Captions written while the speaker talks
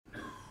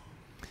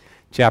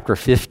chapter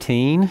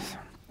 15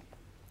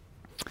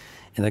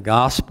 in the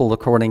Gospel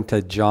according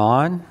to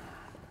John.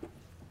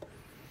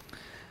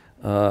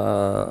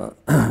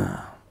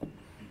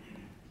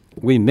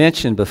 We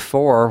mentioned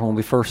before when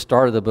we first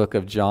started the book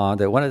of John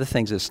that one of the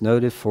things it's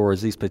noted for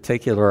is these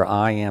particular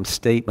I am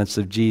statements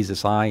of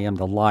Jesus. I am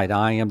the light.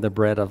 I am the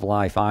bread of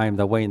life. I am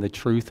the way and the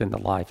truth and the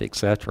life,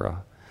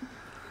 etc.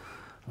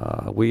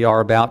 We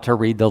are about to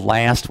read the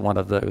last one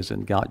of those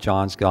in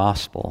John's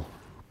Gospel.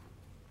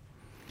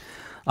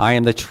 I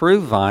am the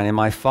true vine, and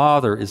my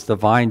Father is the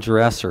vine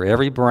dresser.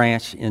 Every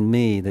branch in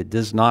me that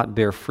does not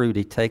bear fruit,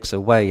 he takes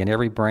away, and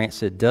every branch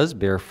that does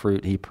bear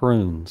fruit, he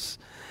prunes,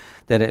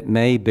 that it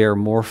may bear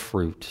more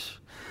fruit.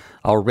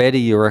 Already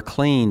you are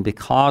clean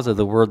because of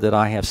the word that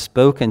I have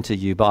spoken to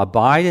you. But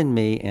abide in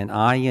me, and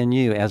I in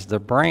you, as the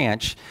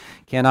branch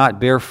cannot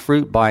bear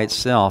fruit by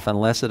itself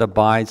unless it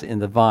abides in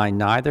the vine.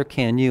 Neither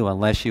can you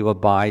unless you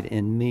abide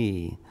in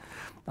me.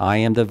 I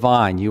am the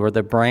vine, you are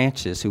the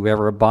branches.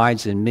 Whoever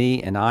abides in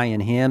me and I in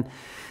him,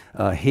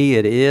 he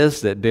it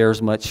is that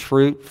bears much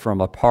fruit.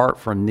 From apart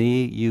from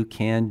me, you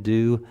can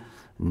do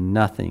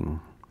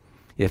nothing.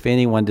 If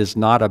anyone does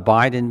not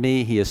abide in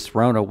me, he is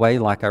thrown away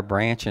like a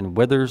branch and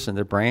withers, and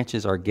the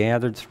branches are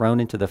gathered, thrown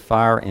into the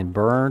fire, and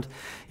burned.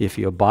 If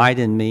you abide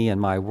in me and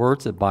my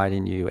words abide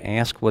in you,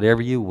 ask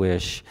whatever you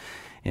wish,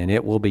 and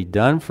it will be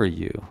done for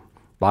you.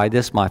 By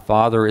this my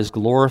Father is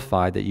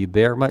glorified, that you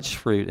bear much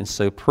fruit, and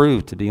so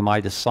prove to be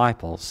my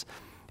disciples.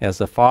 As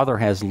the Father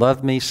has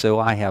loved me, so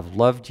I have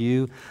loved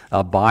you.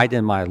 Abide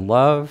in my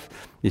love.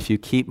 If you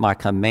keep my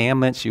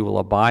commandments, you will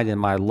abide in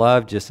my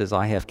love, just as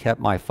I have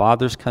kept my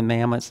Father's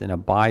commandments and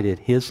abide in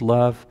his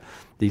love.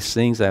 These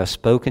things I have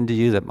spoken to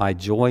you, that my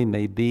joy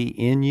may be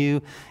in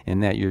you,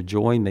 and that your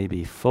joy may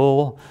be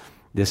full.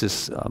 This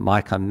is my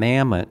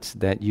commandment,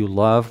 that you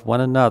love one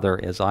another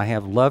as I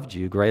have loved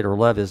you. Greater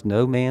love is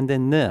no man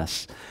than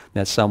this,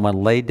 that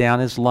someone laid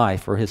down his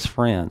life for his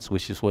friends,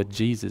 which is what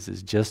Jesus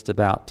is just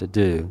about to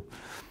do.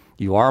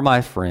 You are my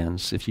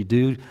friends if you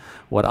do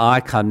what I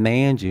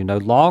command you. No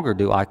longer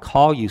do I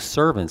call you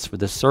servants, for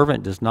the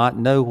servant does not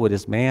know what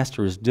his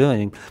master is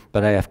doing,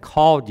 but I have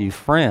called you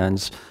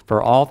friends,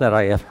 for all that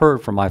I have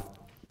heard from my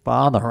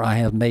Father I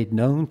have made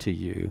known to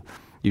you.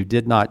 You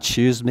did not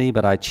choose me,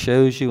 but I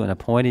chose you and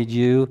appointed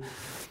you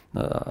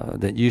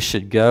that you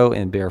should go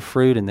and bear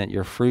fruit, and that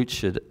your fruit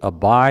should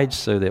abide,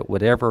 so that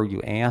whatever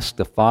you ask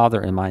the Father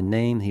in my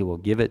name, he will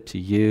give it to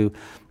you.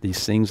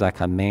 These things I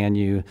command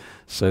you,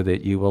 so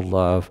that you will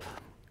love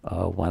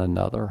one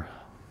another.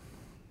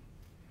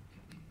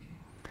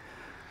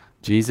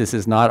 Jesus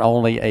is not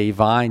only a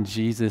vine,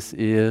 Jesus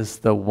is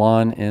the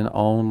one and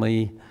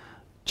only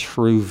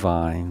true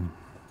vine.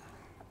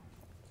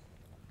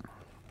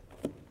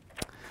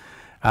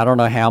 I don't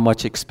know how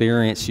much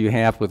experience you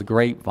have with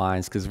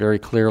grapevines, because very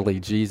clearly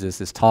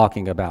Jesus is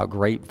talking about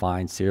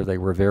grapevines here. They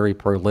were very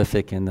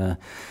prolific in the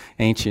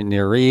ancient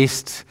Near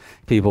East.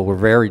 People were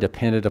very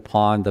dependent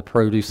upon the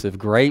produce of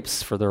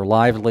grapes for their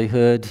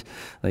livelihood.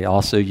 They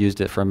also used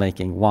it for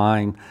making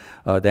wine,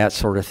 that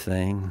sort of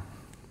thing.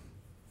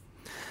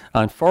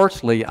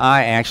 Unfortunately,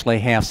 I actually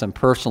have some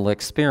personal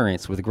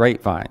experience with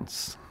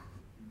grapevines.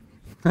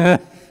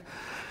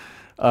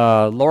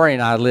 Lori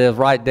and I live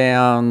right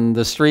down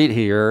the street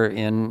here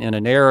in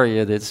an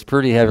area that's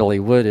pretty heavily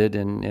wooded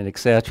and et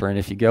cetera. And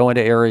if you go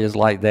into areas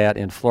like that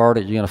in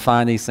Florida, you're going to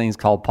find these things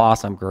called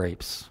possum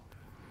grapes.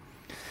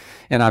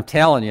 And I'm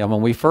telling you, when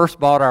we first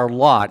bought our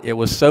lot, it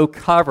was so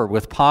covered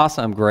with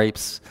possum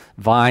grapes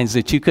vines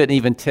that you couldn't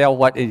even tell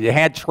what it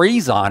had.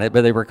 Trees on it,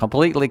 but they were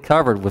completely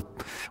covered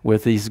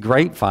with these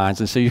grapevines.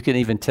 And so you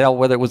couldn't even tell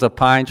whether it was a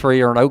pine tree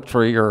or an oak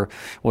tree or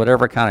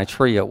whatever kind of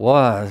tree it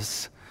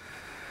was.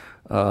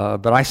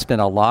 But I spent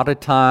a lot of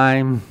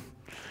time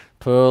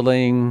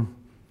pulling,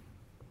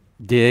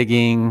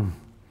 digging,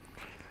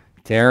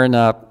 tearing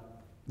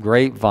up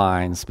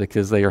grapevines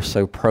because they are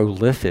so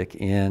prolific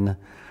in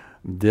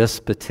this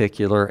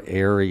particular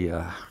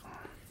area.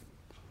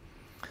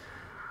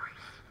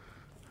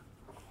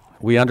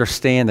 We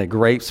understand that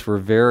grapes were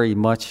very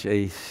much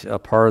a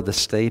part of the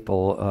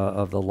staple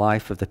of the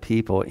life of the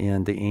people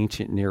in the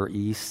ancient Near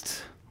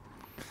East.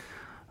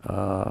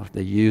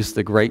 They used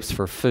the grapes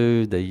for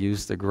food. They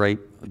used the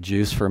grape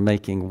juice for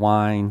making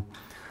wine,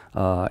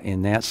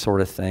 and that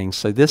sort of thing.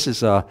 So this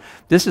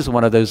is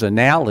one of those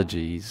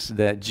analogies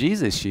that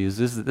Jesus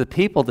uses, that the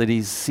people that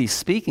he's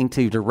speaking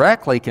to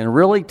directly can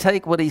really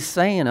take what he's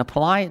saying and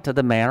apply it to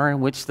the manner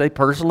in which they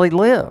personally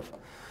live.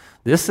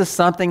 This is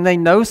something they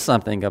know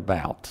something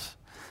about.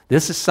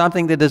 This is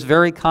something that is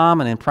very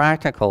common and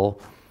practical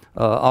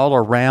all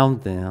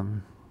around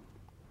them.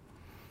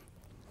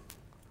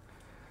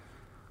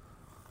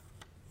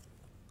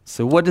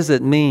 So what does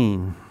it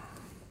mean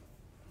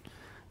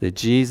that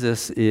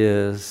Jesus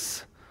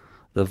is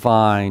the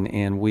vine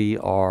and we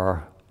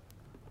are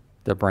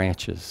the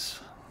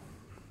branches?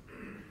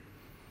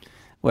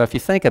 Well, if you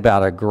think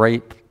about a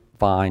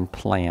grapevine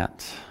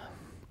plant,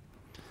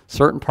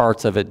 certain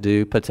parts of it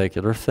do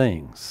particular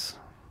things.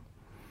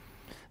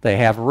 They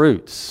have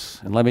roots,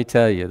 and let me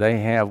tell you, they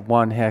have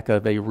one heck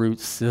of a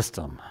root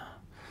system.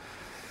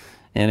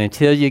 And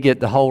until you get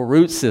the whole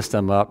root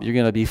system up, you're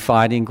going to be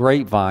fighting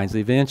grapevines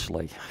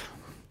eventually.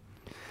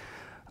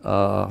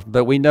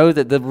 But we know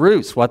that the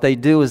roots, what they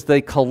do is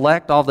they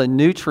collect all the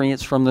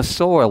nutrients from the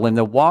soil and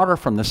the water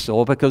from the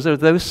soil, because they're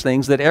those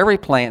things that every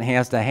plant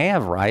has to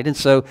have, right? And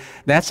so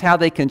that's how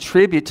they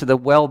contribute to the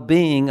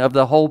well-being of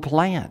the whole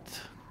plant.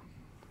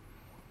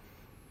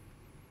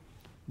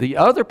 The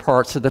other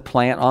parts of the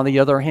plant, on the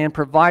other hand,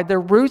 provide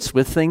their roots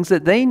with things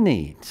that they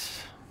need.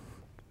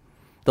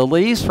 The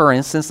leaves, for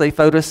instance, they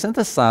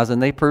photosynthesize and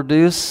they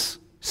produce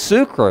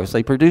sucrose,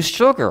 they produce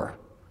sugar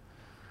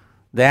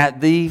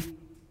that the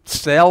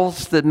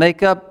cells that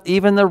make up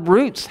even the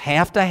roots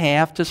have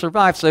to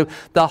survive. So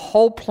the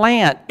whole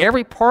plant,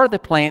 every part of the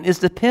plant is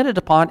dependent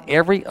upon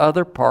every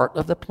other part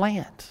of the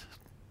plant.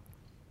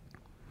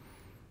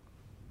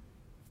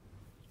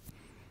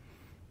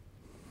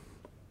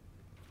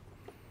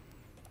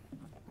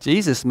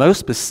 Jesus, most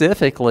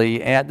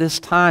specifically at this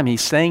time,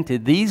 he's saying to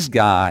these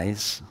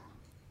guys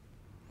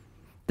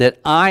that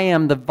I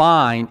am the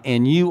vine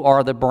and you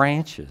are the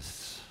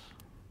branches.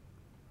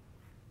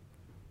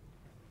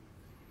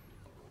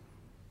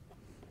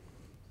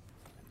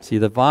 See,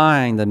 the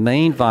vine, the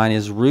main vine,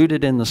 is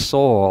rooted in the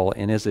soil,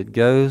 and as it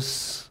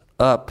goes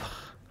up,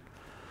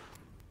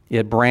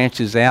 it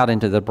branches out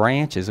into the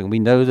branches, and we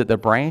know that the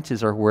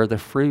branches are where the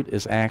fruit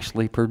is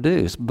actually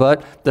produced.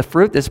 But the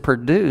fruit that's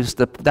produced,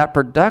 that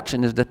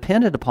production is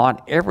dependent upon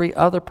every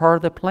other part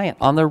of the plant,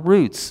 on the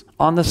roots,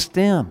 on the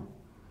stem.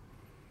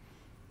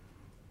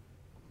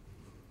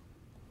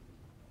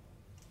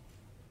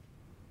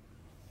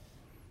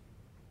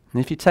 And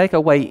if you take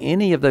away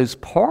any of those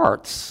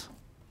parts,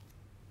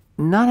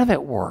 none of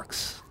it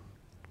works.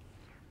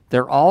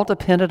 They're all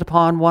dependent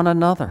upon one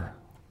another.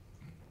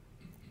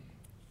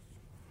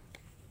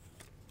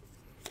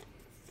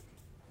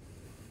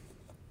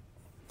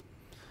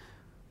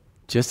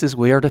 Just as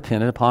we are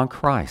dependent upon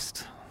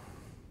Christ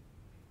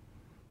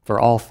for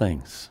all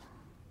things.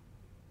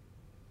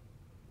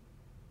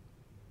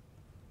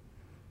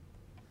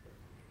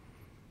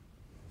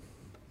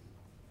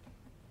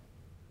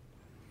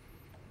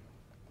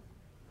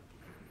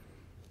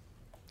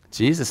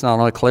 Jesus not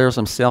only declares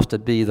himself to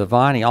be the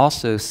vine, he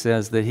also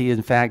says that he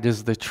in fact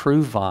is the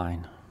true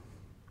vine,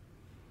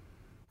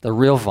 the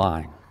real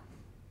vine,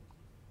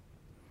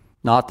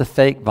 not the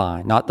fake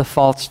vine, not the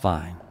false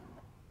vine.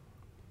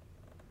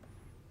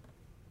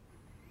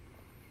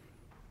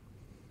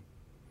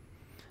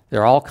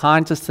 There are all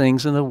kinds of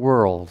things in the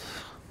world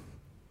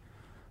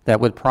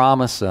that would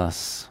promise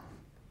us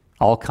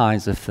all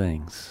kinds of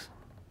things,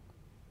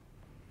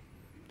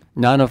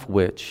 none of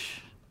which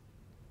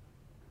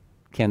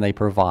can they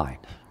provide.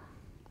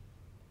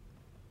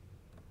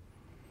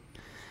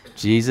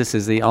 Jesus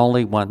is the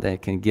only one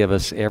that can give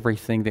us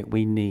everything that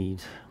we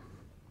need.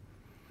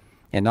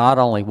 And not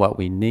only what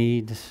we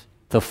need,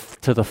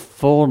 to the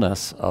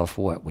fullness of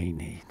what we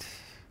need.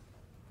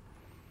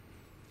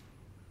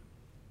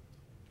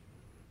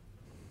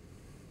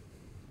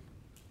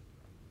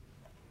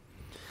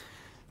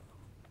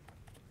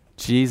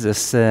 Jesus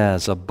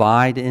says,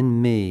 abide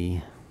in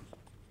me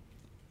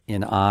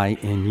and I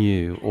in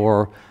you.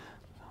 Or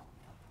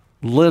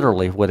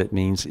literally what it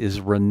means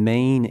is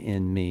remain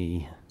in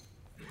me,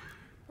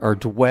 or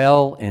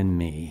dwell in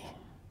me,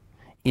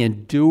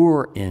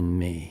 endure in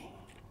me.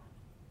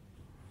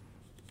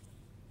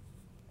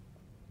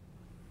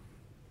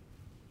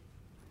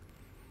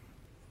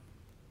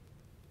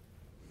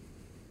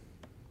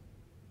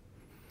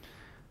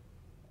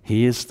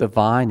 He is the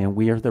vine and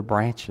we are the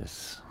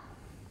branches.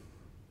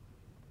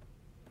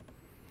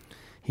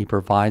 He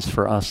provides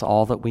for us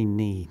all that we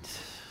need.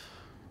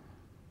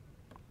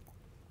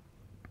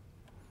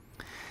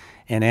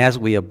 And as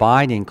we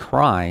abide in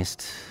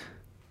Christ,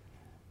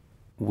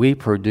 we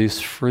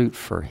produce fruit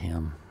for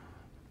him.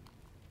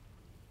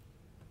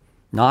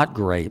 Not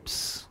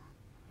grapes,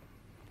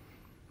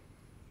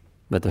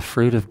 but the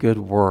fruit of good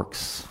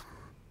works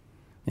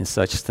in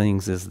such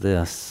things as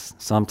this.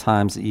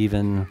 Sometimes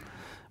even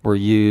we're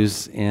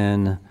used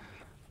in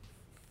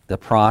the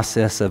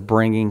process of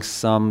bringing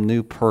some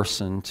new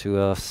person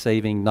to a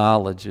saving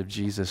knowledge of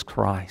Jesus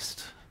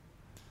Christ.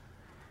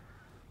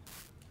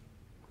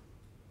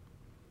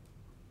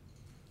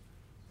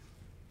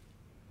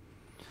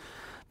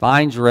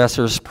 Vine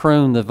dressers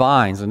prune the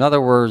vines. In other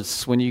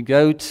words, when you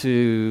go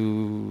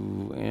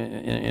to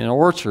an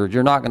orchard,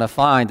 you're not going to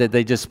find that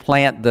they just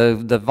plant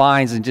the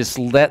vines and just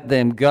let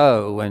them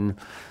go. And,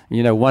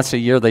 you know, once a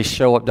year they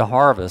show up to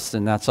harvest,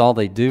 and that's all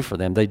they do for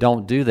them. They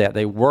don't do that.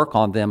 They work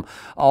on them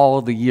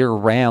all the year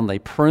round. They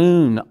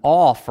prune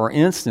off, for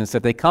instance,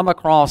 if they come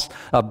across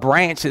a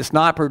branch that's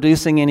not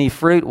producing any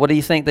fruit, what do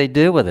you think they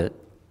do with it?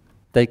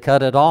 They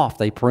cut it off.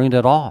 They prune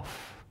it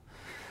off.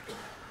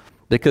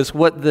 Because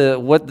what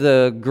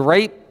the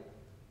grape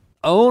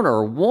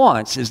owner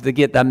wants is to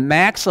get the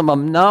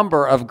maximum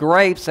number of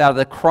grapes out of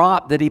the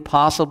crop that he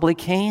possibly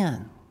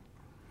can.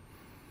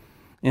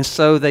 And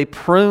so they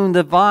prune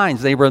the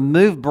vines. They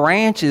remove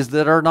branches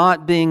that are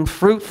not being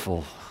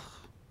fruitful.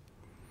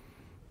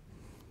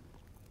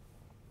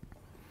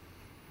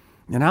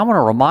 And I want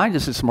to remind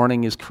us this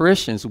morning as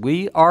Christians,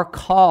 we are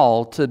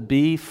called to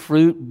be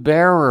fruit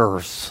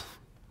bearers.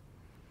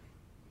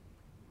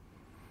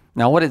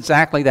 Now, what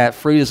exactly that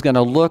fruit is going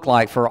to look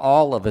like for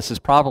all of us is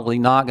probably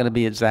not going to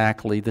be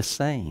exactly the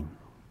same.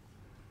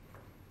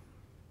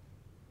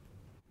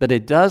 But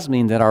it does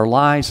mean that our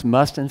lives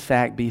must, in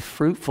fact, be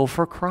fruitful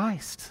for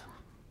Christ.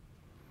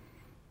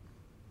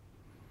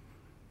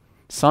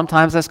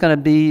 Sometimes that's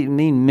going to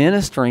mean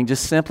ministering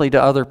just simply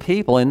to other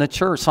people in the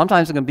church.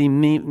 Sometimes it's going to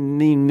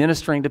mean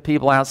ministering to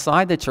people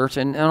outside the church.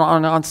 And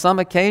on some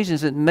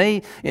occasions, it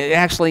may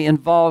actually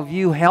involve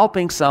you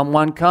helping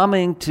someone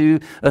coming to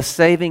a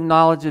saving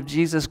knowledge of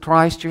Jesus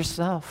Christ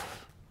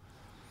yourself.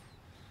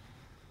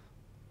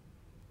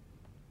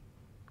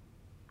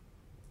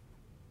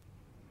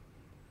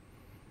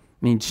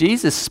 I mean,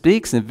 Jesus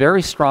speaks in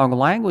very strong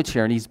language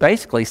here, and he's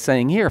basically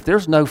saying here, if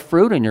there's no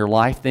fruit in your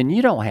life, then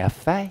you don't have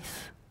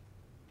faith.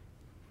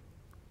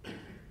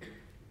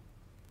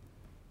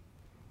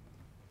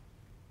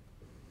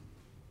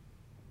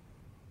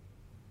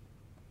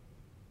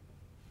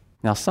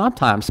 Now,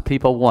 sometimes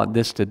people want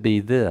this to be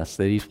this.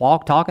 That he's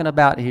talking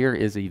about here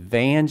is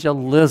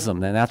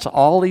evangelism, and that's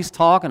all he's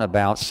talking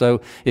about.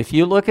 So if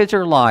you look at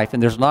your life,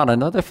 and there's not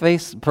another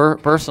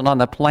person on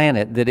the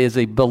planet that is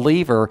a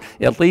believer,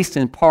 at least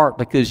in part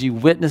because you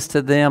witnessed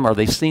to them, or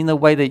they've seen the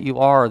way that you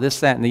are, or this,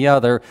 that, and the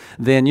other,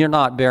 then you're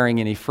not bearing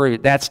any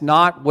fruit. That's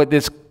not what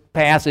this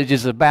passage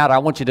is about. I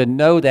want you to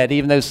know that,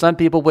 even though some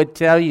people would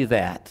tell you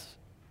that.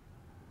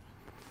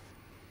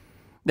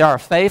 There are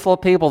faithful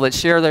people that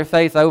share their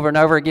faith over and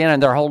over again in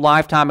their whole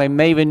lifetime and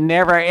maybe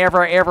never,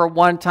 ever, ever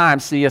one time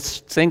see a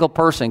single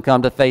person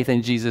come to faith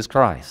in Jesus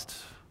Christ.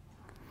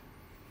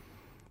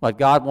 What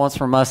God wants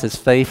from us is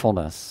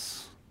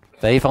faithfulness.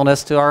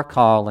 Faithfulness to our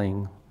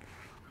calling.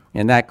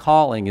 And that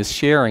calling is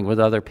sharing with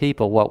other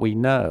people what we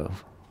know.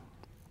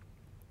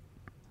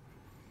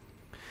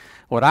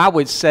 What I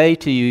would say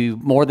to you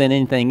more than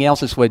anything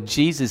else is what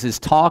Jesus is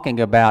talking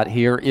about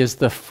here is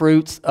the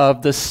fruits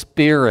of the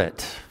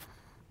Spirit.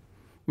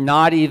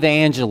 Not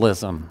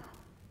evangelism.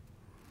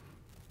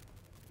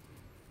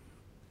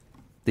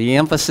 The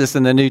emphasis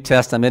in the New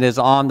Testament is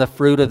on the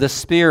fruit of the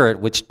Spirit,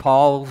 which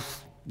Paul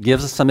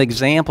gives us some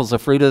examples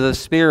of fruit of the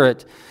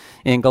Spirit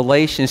in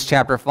Galatians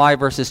chapter 5,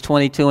 verses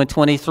 22 and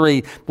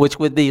 23, which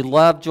would be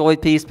love, joy,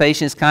 peace,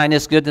 patience,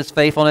 kindness, goodness,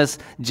 faithfulness,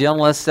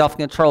 gentleness,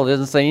 self-control. It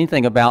doesn't say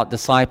anything about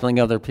discipling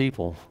other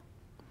people.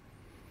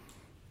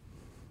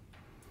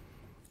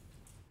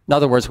 In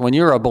other words, when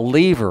you're a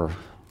believer,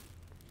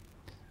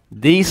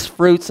 these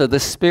fruits of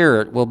the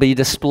Spirit will be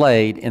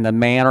displayed in the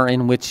manner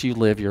in which you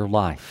live your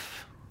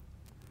life.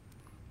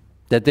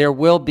 That there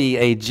will be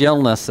a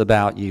gentleness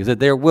about you,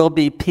 that there will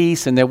be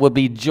peace and there will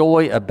be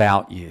joy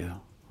about you.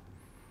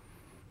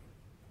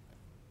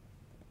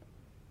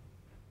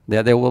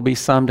 That there will be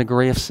some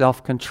degree of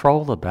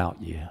self-control about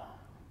you.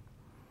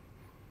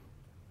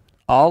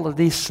 All of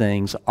these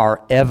things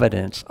are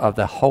evidence of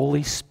the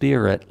Holy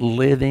Spirit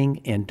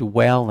living and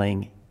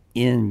dwelling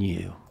in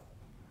you.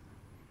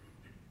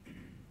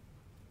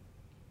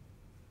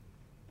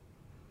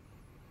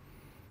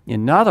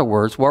 In other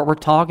words, what we're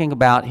talking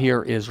about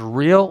here is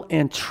real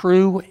and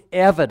true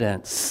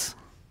evidence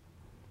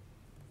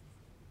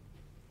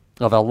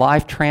of a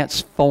life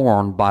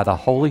transformed by the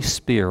Holy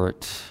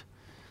Spirit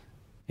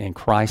in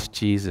Christ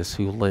Jesus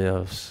who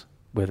lives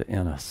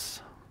within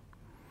us.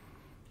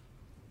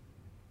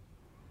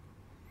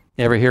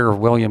 You ever hear of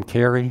William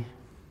Carey?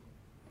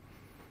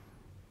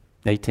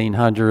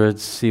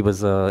 1800s, he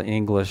was an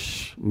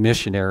English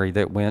missionary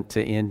that went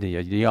to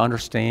India. Do you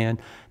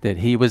understand that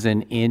he was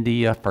in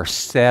India for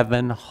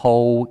 7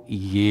 whole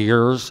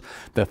years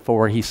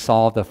before he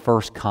saw the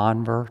first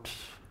convert?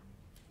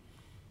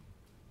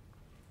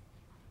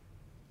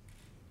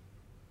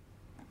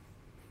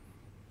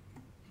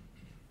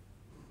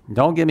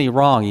 Don't get me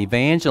wrong,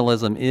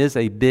 evangelism is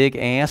a big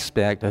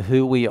aspect of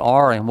who we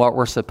are and what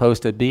we're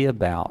supposed to be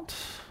about.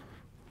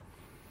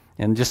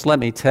 And just let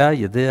me tell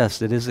you this,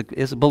 that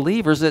as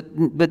believers,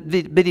 but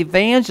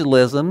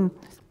evangelism,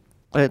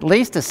 at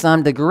least to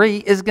some degree,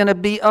 is going to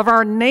be of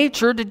our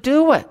nature to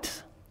do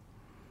it.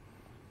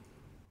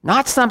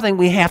 Not something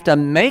we have to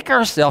make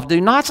ourselves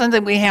do, not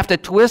something we have to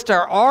twist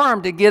our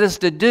arm to get us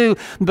to do,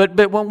 but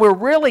when we're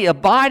really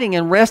abiding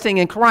and resting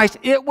in Christ,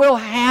 it will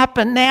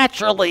happen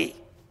naturally,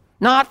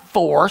 not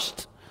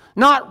forced,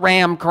 not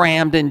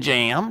ram-crammed and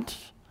jammed,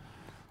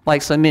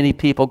 like so many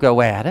people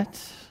go at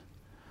it.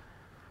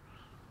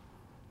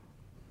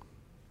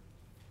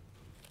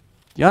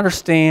 You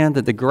understand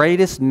that the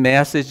greatest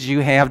message you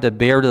have to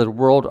bear to the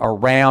world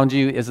around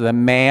you is the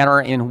manner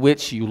in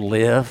which you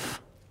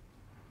live?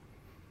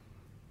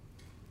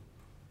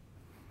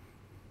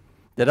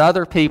 That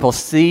other people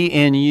see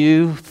in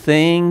you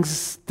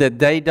things that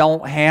they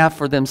don't have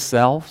for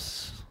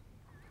themselves?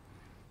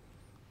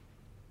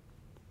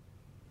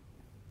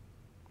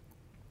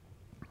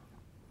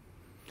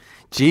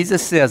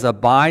 Jesus says,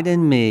 "Abide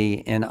in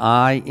me and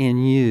I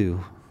in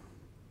you."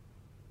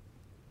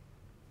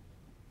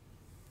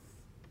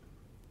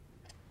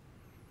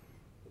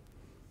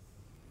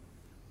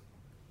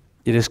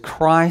 It is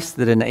Christ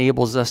that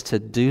enables us to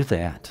do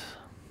that.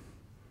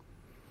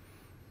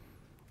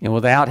 And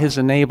without His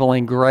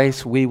enabling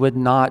grace, we would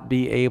not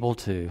be able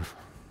to.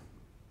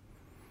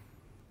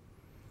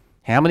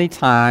 How many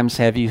times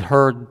have you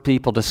heard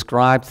people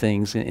describe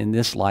things in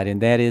this light? And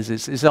that is,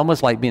 it's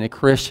almost like being a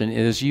Christian. It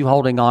is you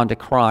holding on to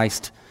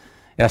Christ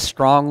as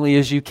strongly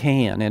as you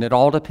can. And it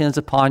all depends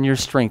upon your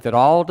strength. It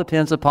all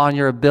depends upon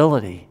your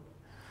ability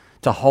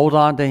to hold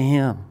on to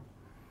Him.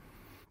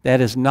 That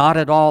is not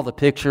at all the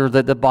picture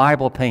that the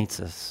Bible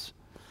paints us.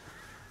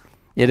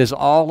 It is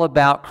all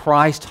about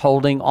Christ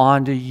holding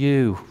on to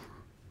you,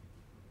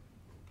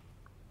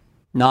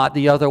 not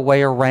the other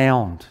way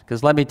around.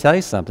 Because let me tell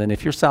you something,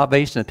 if your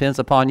salvation depends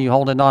upon you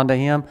holding on to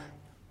Him,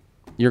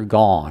 you're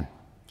gone.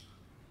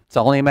 It's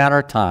only a matter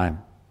of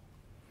time.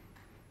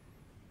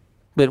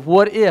 But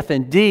what if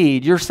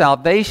indeed your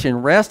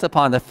salvation rests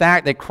upon the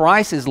fact that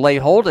Christ has laid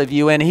hold of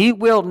you and He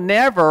will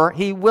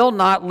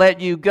not let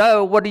you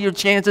go? What are your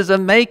chances of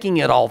making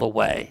it all the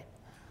way?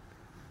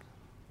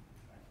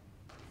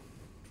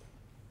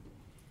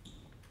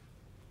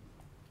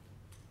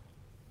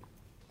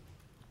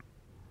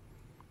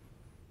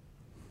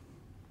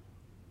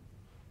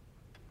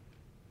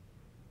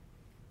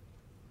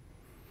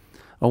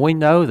 Well, we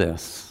know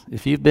this.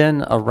 If you've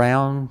been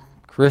around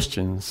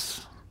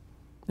Christians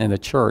in the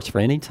church for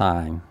any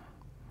time,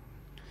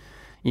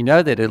 you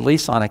know that at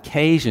least on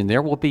occasion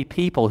there will be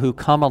people who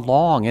come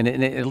along and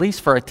at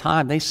least for a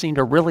time they seem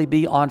to really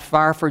be on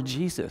fire for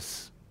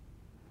Jesus.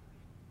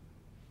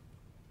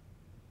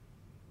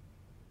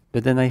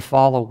 But then they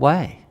fall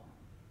away.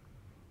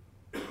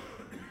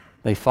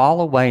 They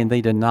fall away and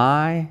they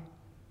deny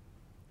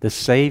the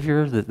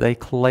Savior that they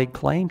laid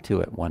claim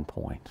to at one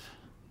point.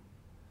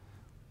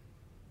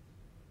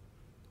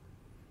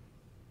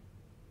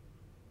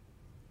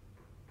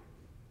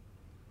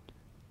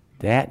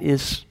 That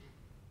is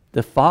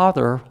the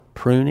Father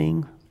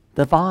pruning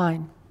the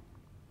vine.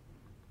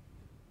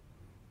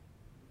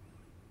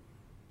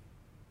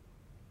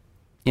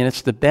 And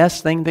it's the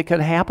best thing that could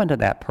happen to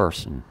that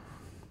person,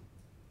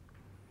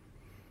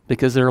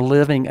 because they're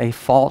living a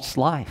false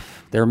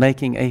life. They're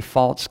making a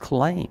false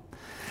claim.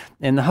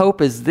 And the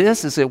hope is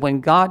this, is that when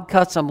God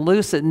cuts them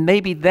loose, that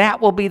maybe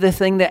that will be the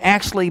thing that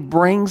actually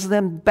brings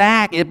them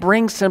back. It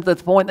brings them to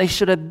the point they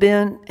should have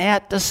been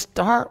at to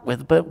start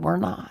with, but we're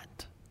not.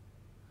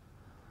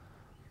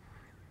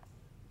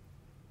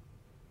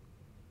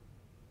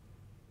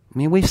 I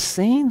mean, we've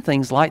seen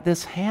things like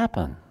this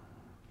happen.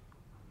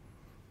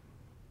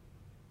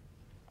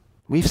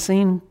 We've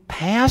seen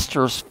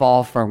pastors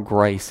fall from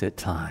grace at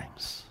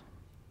times.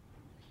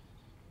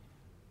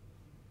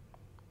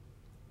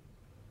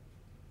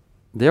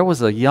 There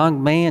was a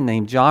young man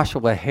named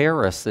Joshua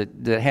Harris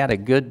that had a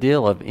good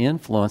deal of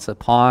influence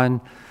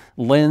upon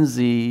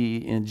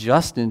Lindsay and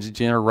Justin's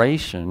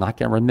generation. I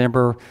can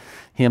remember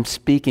him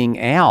speaking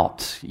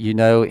out,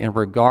 in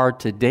regard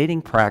to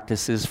dating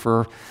practices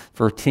for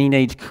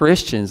teenage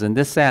Christians and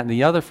this, that, and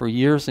the other for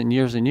years and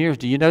years and years.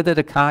 Do you know that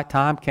a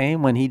time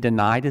came when he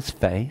denied his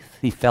faith?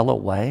 He fell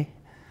away.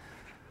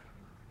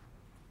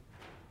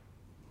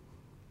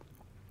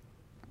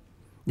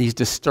 This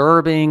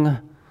disturbing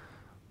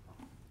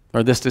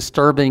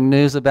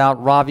news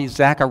about Ravi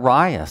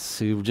Zacharias,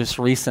 who just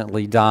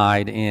recently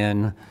died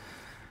in...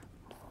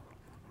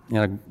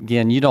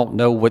 again, you don't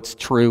know what's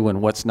true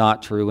and what's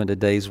not true in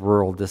today's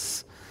world.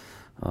 This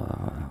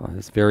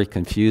is very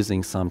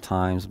confusing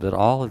sometimes, but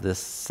all of this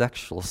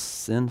sexual,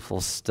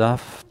 sinful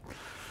stuff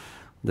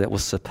that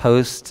was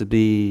supposed to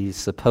be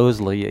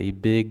supposedly a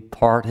big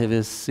part of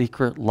his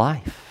secret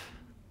life.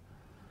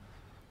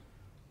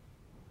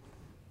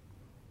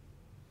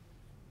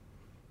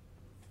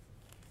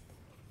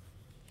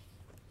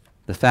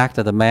 The fact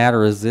of the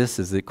matter is this,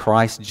 is that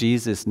Christ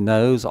Jesus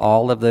knows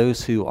all of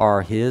those who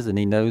are His, and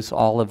He knows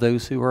all of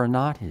those who are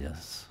not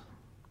His.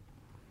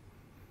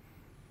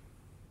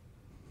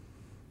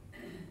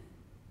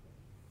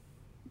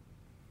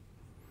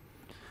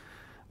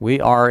 We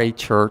are a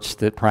church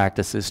that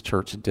practices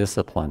church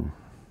discipline.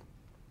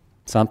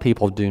 Some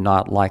people do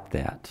not like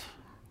that.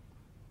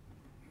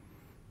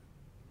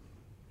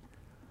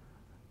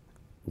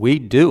 We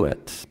do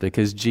it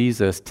because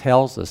Jesus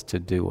tells us to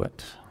do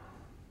it.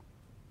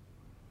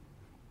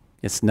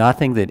 It's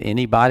nothing that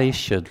anybody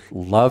should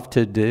love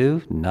to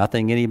do,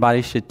 nothing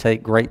anybody should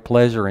take great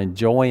pleasure and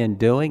joy in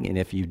doing, and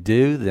if you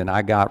do, then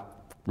I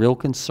got real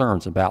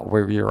concerns about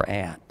where you're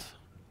at.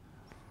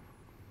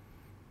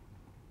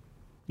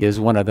 It is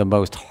one of the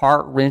most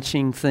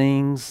heart-wrenching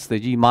things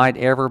that you might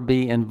ever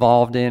be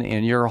involved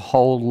in your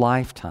whole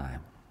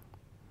lifetime.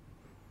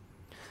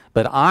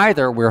 But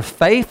either we're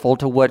faithful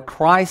to what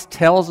Christ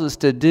tells us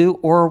to do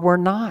or we're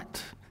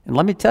not. And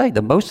let me tell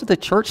you, most of the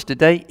church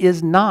today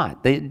is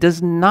not. It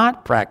does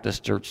not practice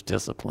church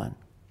discipline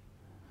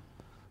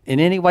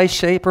in any way,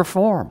 shape, or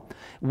form.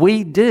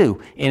 We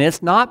do. And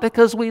it's not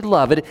because we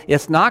love it.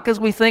 It's not because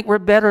we think we're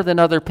better than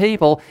other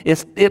people.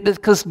 It's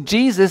because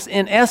Jesus,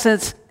 in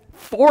essence,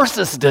 forces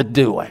us to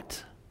do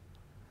it.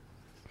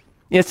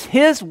 It's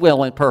His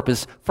will and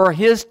purpose for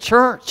His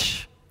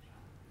church.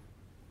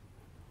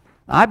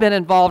 I've been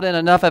involved in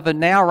enough of it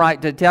now,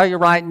 right, to tell you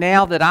right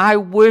now that I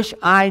wish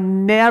I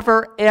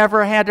never,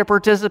 ever had to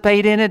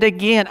participate in it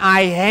again.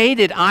 I hate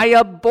it. I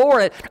abhor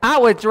it. I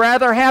would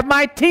rather have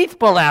my teeth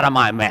pulled out of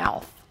my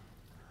mouth.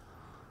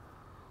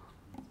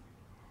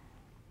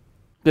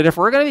 That if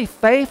we're going to be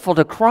faithful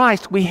to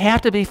Christ, we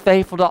have to be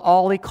faithful to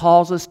all He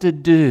calls us to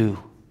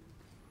do.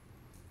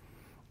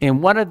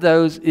 And one of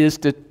those is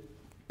to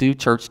do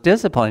church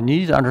discipline.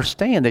 You need to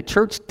understand that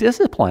church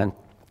discipline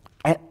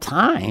at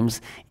times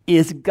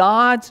is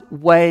God's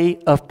way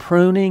of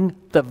pruning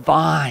the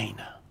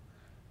vine.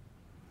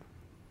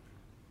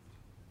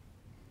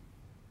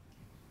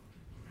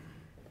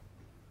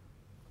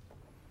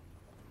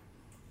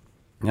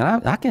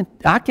 And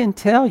I can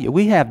tell you,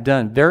 we have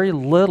done very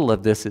little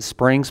of this at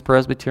Springs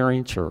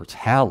Presbyterian Church.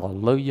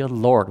 Hallelujah,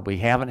 Lord. We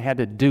haven't had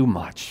to do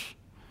much.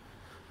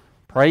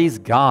 Praise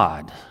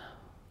God.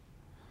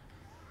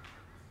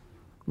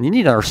 You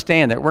need to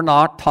understand that we're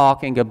not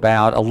talking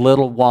about a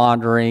little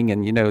wandering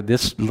and,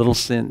 this little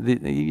sin,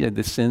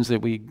 the sins that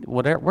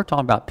whatever. We're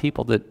talking about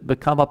people that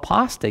become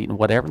apostate and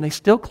whatever, and they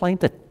still claim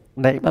the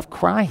name of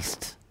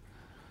Christ.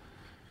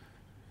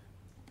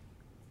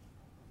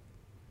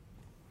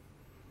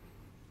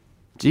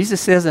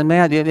 Jesus says in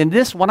Matthew, and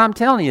this, what I'm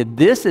telling you,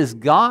 this is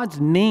God's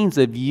means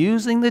of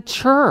using the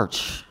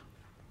church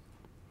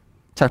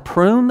to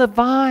prune the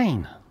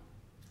vine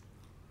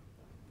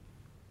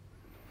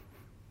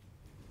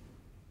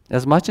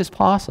as much as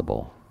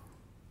possible.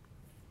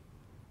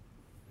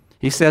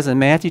 He says in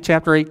Matthew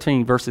chapter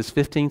 18, verses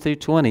 15 through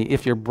 20,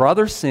 if your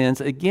brother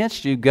sins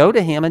against you, go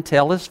to him and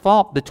tell his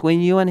fault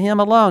between you and him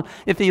alone.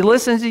 If he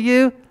listens to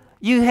you,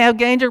 you have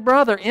gained your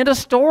brother. End of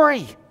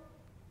story.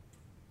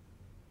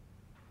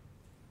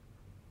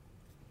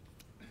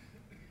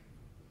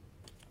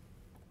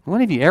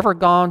 When have you ever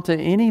gone to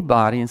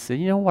anybody and said,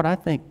 you know what, I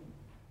think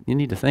you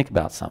need to think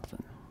about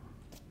something?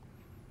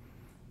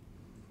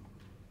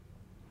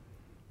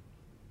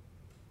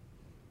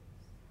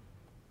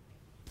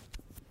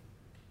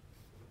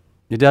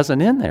 It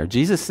doesn't end there.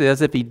 Jesus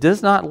says if he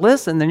does not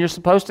listen, then you're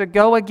supposed to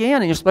go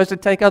again, and you're supposed to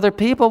take other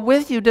people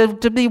with you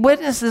to be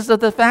witnesses of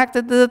the fact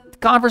that the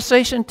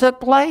conversation took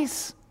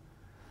place.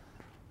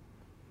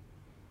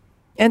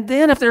 And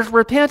then if there's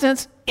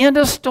repentance, end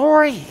of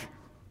story.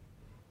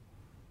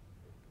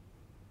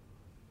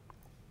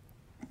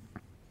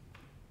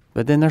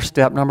 But then there's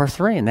step number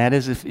 3, and that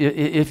is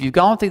if you've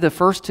gone through the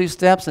first 2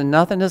 steps and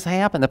nothing has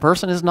happened, the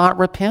person is not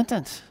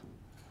repentant.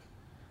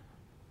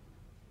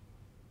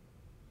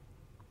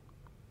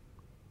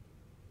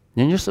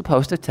 Then you're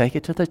supposed to take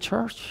it to the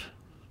church.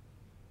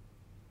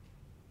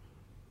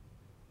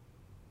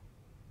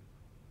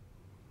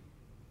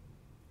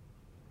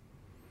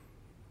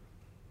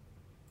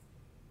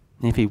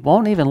 And if he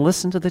won't even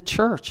listen to the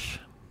church,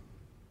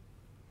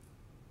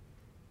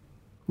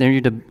 then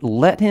you're to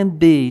let him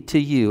be to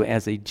you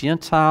as a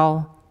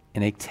Gentile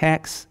and a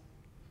tax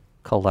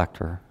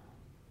collector.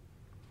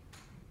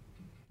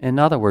 In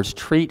other words,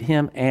 treat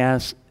him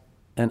as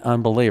an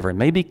unbeliever,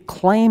 maybe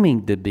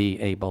claiming to be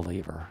a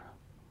believer,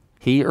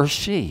 he or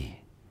she.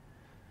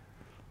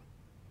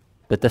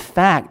 But the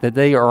fact that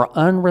they are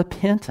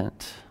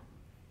unrepentant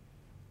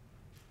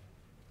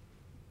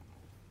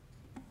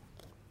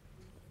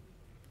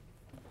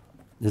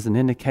is an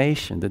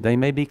indication that they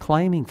may be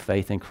claiming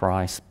faith in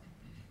Christ,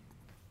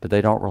 but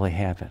they don't really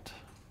have it.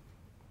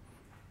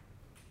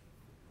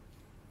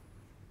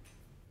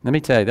 Let me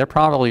tell you, there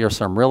probably are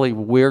some really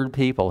weird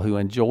people who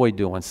enjoy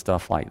doing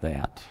stuff like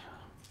that.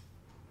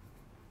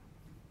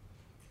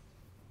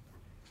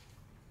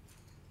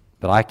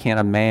 But I can't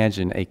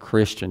imagine a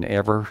Christian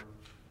ever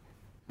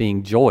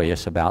being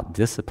joyous about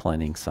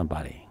disciplining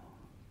somebody.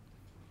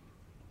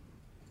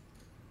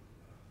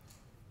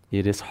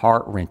 It is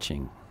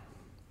heart-wrenching.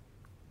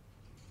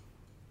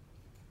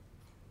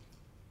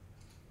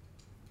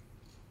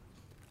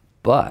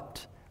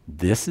 But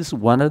this is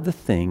one of the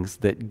things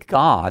that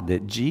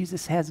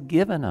Jesus has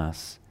given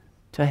us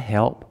to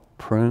help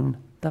prune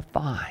the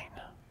vine.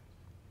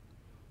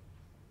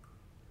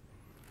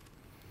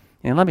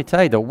 And let me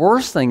tell you, the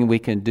worst thing we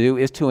can do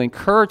is to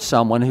encourage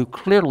someone who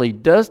clearly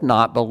does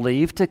not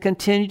believe to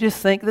continue to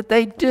think that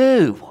they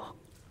do.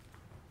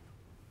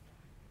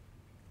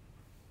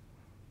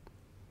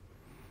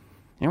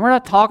 And we're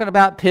not talking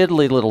about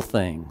piddly little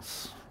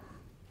things.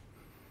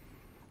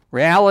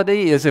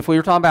 Reality is, if we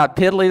were talking about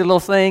piddly little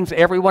things,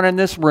 everyone in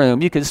this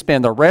room, you could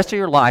spend the rest of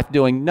your life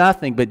doing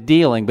nothing but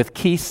dealing with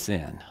Keith's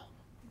sin.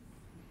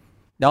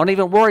 Don't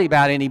even worry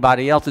about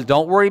anybody else's.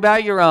 Don't worry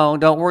about your own.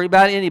 Don't worry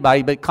about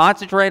anybody, but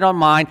concentrate on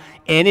mine,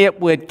 and it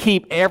would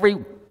keep every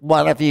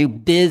one of you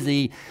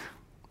busy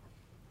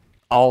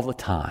all the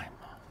time.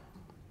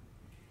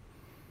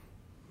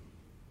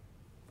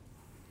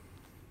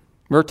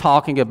 We're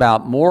talking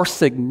about more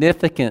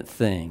significant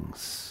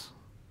things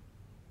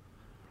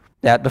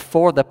that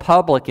before the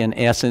public, in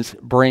essence,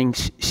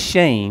 brings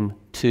shame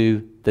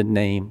to the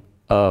name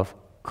of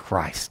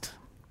Christ.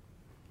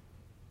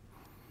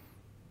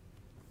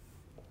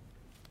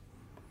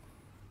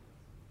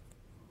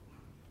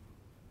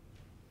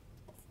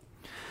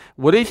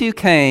 What if you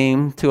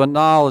came to a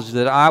knowledge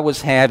that I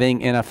was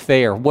having an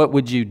affair? What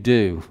would you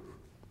do?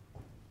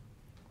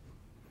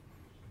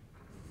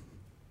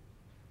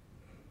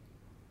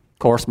 Of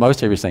course,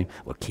 most of you are saying,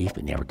 well, Keith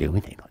would never do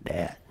anything like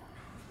that.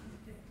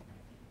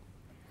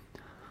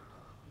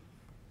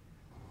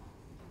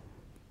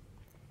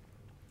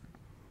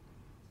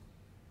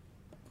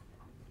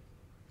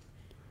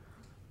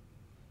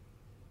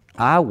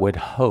 I would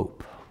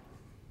hope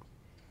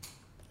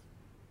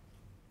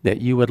that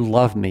you would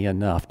love me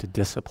enough to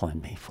discipline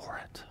me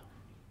for it.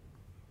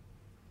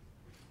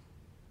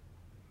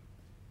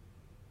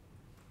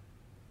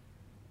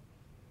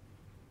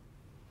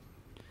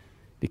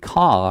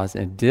 Because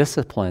in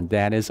discipline,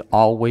 that is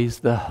always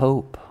the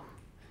hope,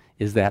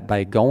 is that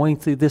by going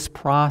through this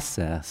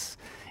process,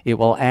 it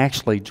will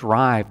actually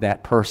drive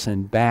that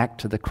person back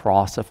to the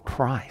cross of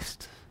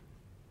Christ.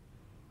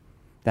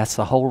 That's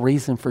the whole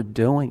reason for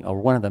doing, or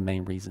one of the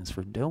main reasons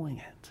for doing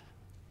it.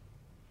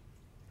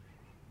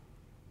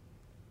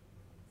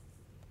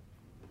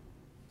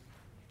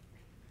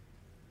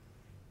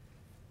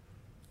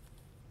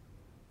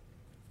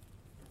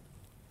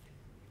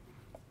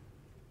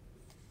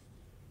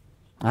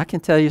 I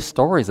can tell you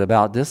stories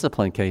about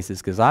discipline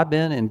cases because I've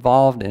been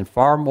involved in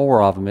far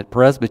more of them at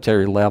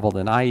presbytery level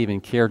than I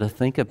even care to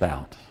think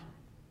about.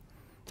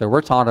 So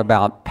we're talking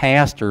about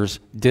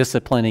pastors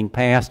disciplining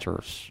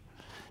pastors.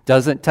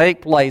 Doesn't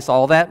take place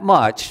all that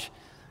much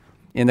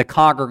in the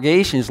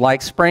congregations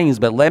like Springs,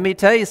 but let me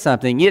tell you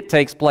something, it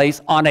takes place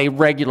on a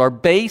regular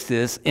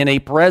basis in a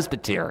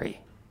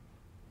presbytery.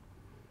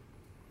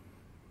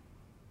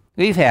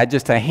 We've had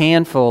just a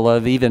handful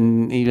of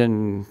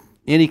even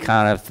any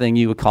kind of thing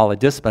you would call a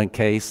discipline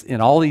case in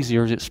all these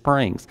years at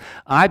Springs.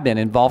 I've been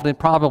involved in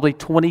probably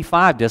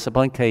 25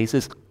 discipline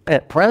cases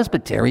at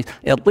presbyteries,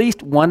 at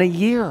least one a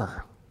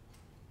year.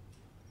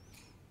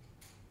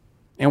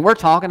 And we're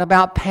talking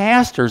about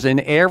pastors in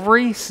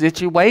every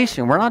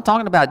situation. We're not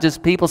talking about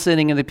just people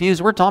sitting in the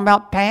pews. We're talking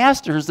about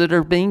pastors that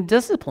are being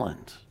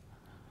disciplined.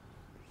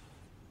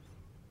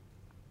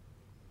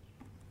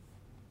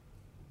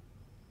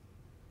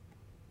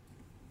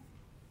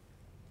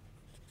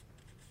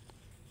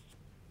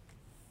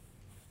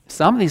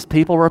 Some of these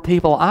people were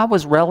people I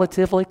was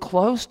relatively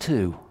close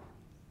to.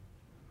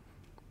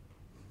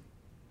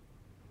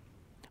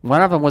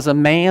 One of them was a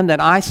man that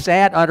I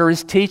sat under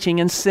his teaching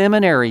in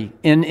seminary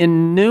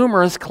in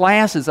numerous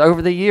classes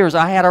over the years.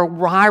 I had a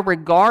high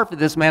regard for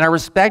this man. I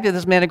respected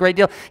this man a great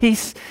deal.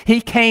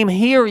 He came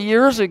here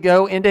years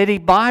ago and did a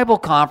Bible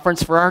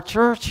conference for our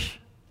church.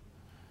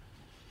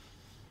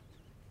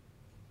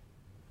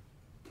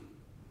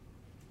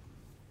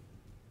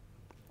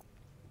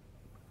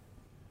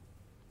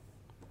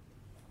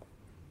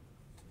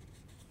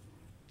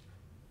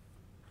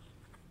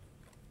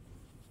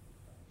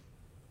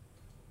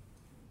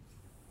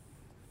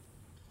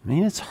 I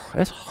mean, it's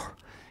hard.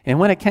 And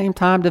when it came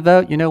time to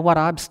vote, you know what?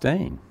 I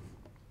abstained.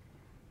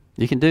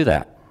 You can do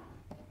that.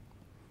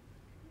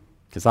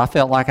 Because I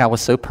felt like I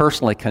was so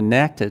personally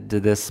connected to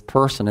this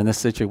person in this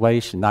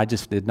situation. I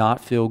just did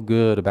not feel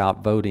good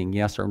about voting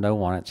yes or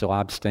no on it, so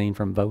I abstained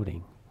from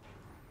voting.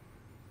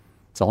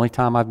 It's the only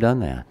time I've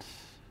done that.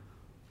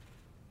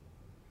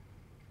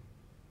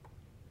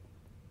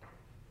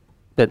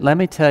 But let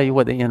me tell you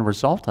what the end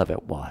result of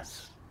it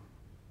was.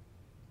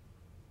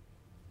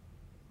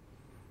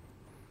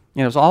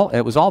 You know,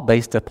 it was all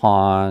based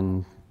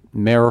upon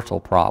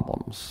marital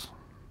problems,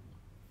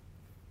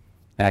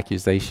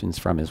 accusations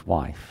from his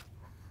wife,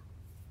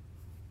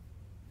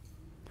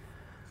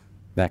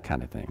 that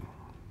kind of thing.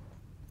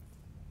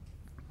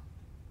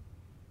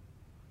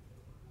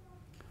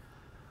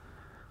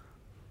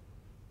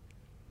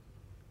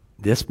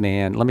 This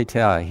man, let me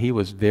tell you, he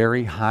was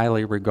very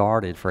highly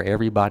regarded for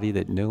everybody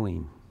that knew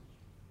him.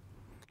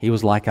 He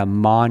was like a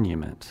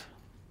monument.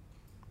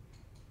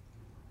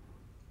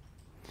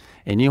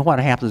 And you know what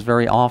happens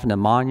very often to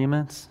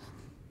monuments?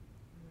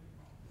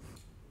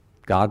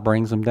 God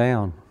brings them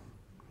down.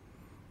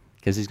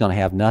 Because he's going to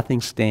have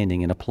nothing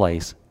standing in a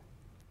place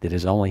that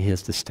is only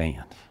his to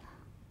stand.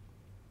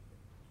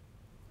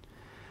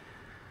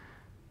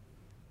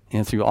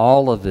 And through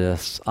all of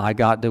this, I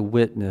got to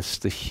witness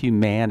the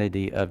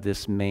humanity of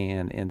this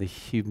man and the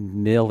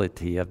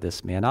humility of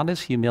this man. Not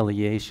his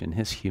humiliation,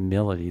 his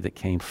humility that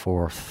came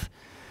forth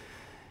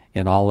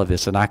in all of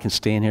this. And I can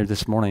stand here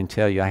this morning and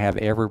tell you I have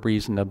every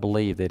reason to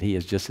believe that he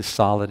is just as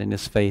solid in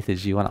his faith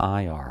as you and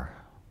I are.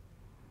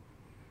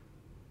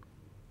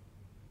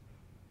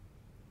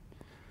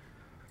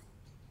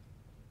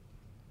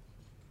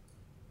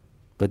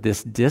 But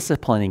this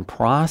disciplining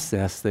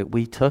process that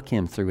we took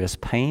him through, as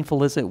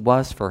painful as it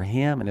was for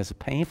him and as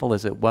painful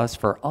as it was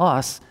for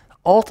us,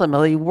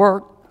 ultimately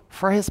worked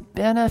for his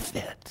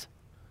benefit.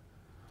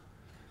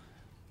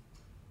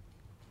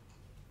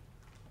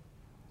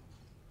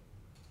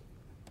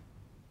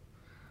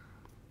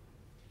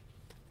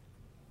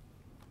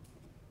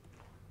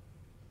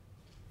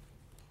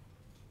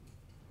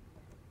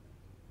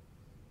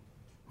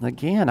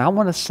 Again, I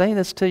want to say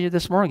this to you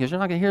this morning because you're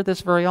not going to hear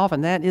this very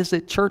often. That is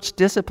that church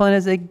discipline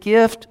is a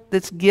gift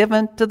that's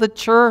given to the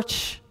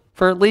church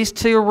for at least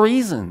two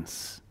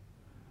reasons.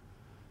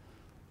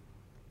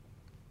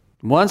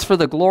 One's for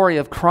the glory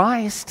of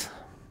Christ.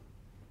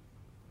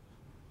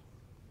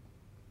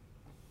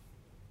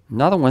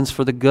 Another one's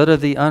for the good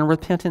of the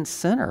unrepentant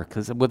sinner,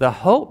 because with a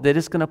hope that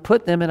it's going to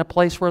put them in a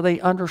place where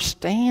they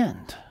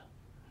understand.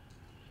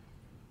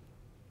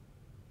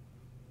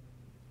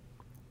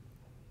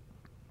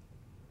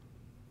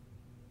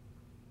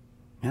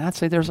 And I'd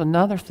say there's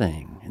another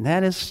thing, and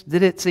that is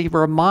that it's a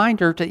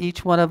reminder to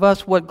each one of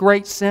us what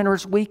great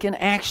sinners we can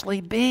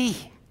actually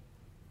be.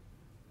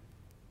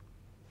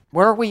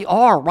 Where we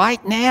are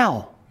right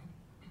now.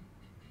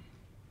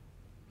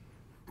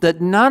 That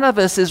none of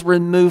us is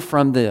removed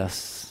from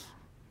this.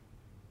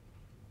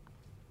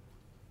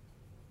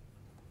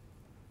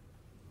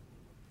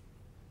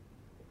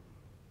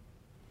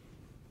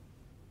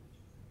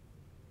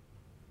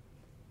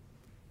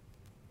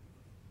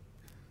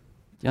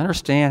 You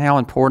understand how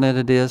important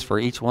it is for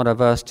each one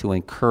of us to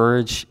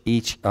encourage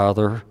each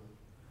other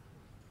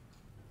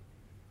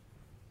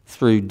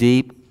through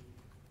deep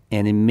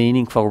and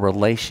meaningful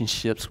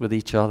relationships with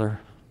each other?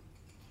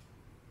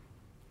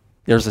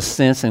 There's a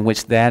sense in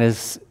which that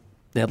is,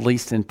 at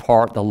least in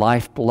part, the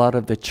lifeblood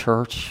of the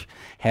church.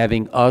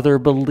 Having other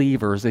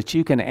believers that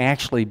you can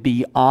actually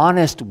be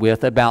honest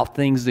with about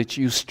things that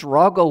you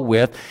struggle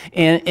with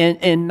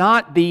and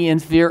not be in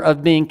fear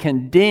of being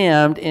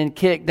condemned and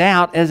kicked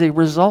out as a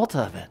result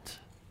of it.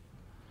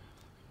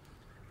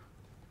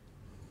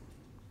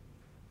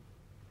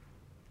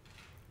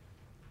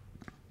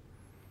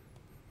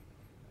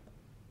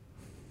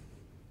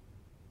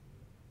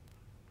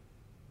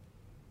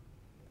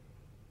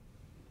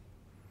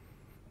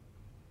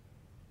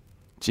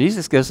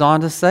 Jesus goes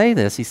on to say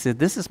this. He said,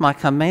 this is my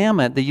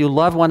commandment, that you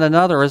love one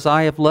another as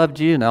I have loved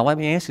you. Now, let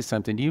me ask you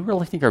something. Do you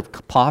really think you're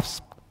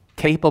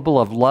capable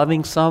of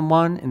loving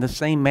someone in the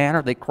same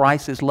manner that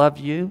Christ has loved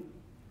you?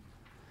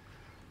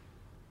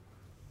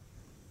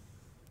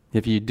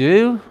 If you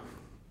do,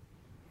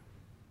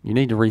 you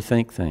need to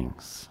rethink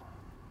things.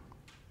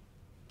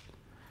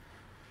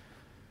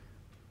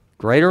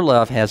 Greater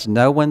love has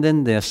no one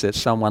than this, that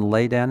someone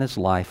lay down his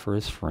life for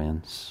his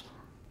friends.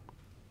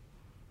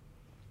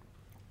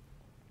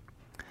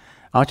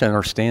 I want you to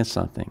understand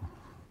something.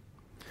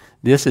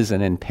 This is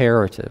an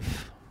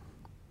imperative.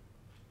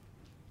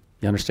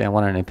 You understand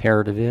what an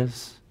imperative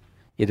is?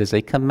 It is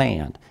a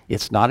command.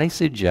 It's not a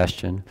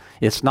suggestion.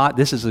 It's not,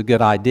 this is a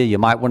good idea. You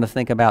might want to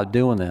think about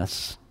doing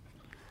this.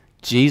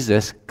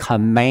 Jesus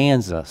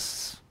commands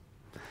us.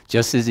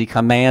 Just as he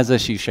commands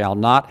us, you shall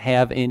not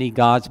have any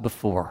gods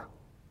before.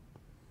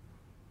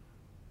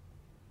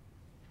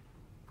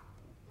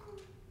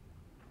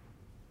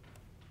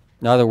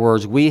 In other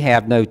words, we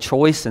have no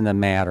choice in the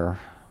matter.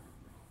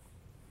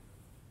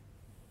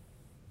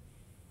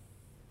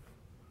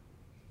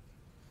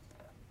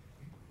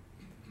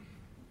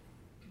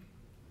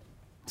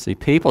 See,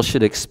 people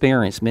should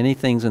experience many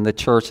things in the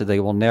church that they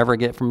will never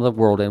get from the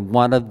world, and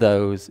one of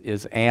those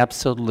is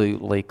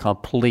absolutely,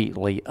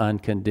 completely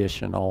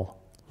unconditional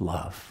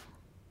love.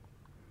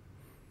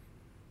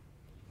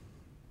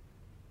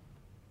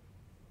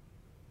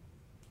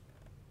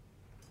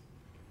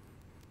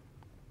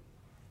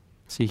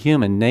 See,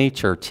 human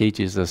nature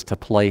teaches us to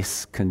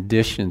place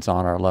conditions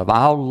on our love.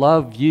 I'll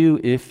love you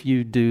if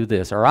you do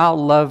this, or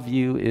I'll love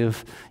you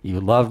if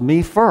you love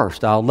me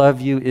first. I'll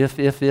love you if.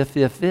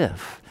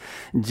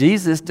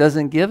 Jesus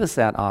doesn't give us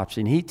that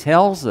option. He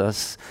tells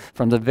us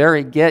from the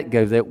very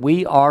get-go that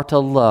we are to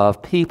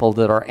love people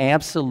that are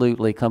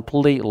absolutely,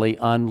 completely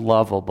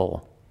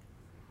unlovable.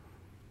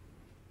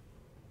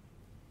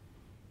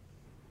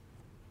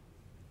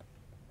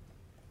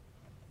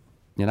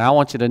 And I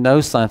want you to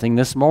know something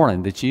this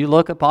morning, that you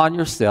look upon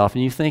yourself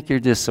and you think you're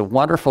just a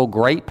wonderful,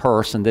 great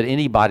person that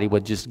anybody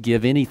would just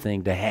give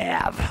anything to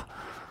have.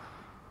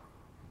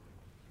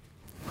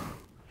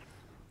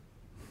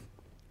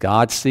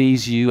 God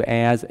sees you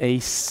as a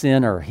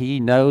sinner. He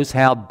knows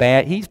how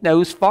bad, He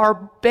knows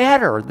far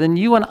better than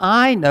you and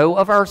I know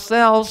of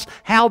ourselves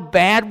how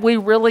bad we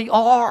really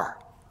are.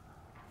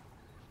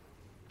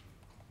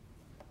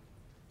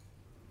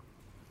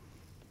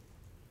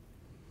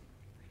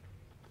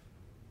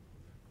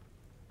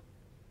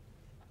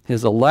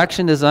 His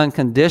election is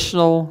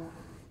unconditional.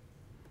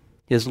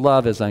 His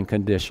love is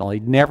unconditional. He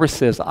never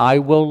says, I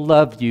will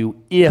love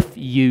you if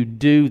you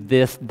do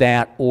this,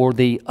 that, or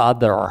the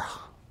other.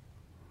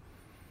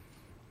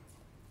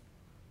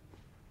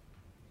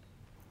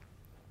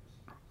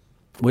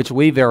 Which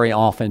we very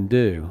often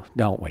do,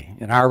 don't we?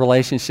 In our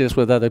relationships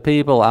with other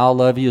people, I'll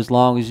love you as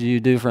long as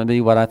you do for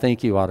me what I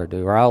think you ought to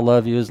do. Or I'll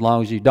love you as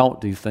long as you don't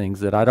do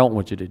things that I don't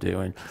want you to do,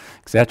 and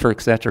et cetera,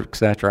 et cetera, et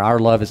cetera. Our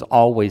love is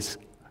always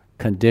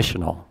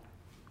conditional.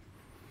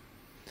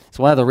 It's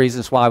one of the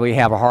reasons why we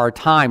have a hard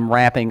time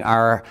wrapping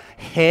our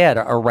head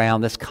around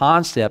this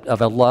concept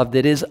of a love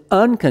that is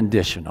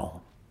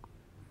unconditional.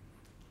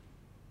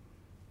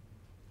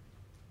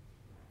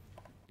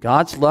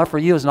 God's love for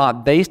you is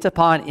not based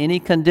upon any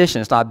condition.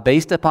 It's not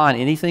based upon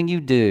anything you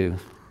do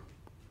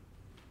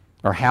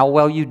or how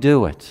well you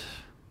do it.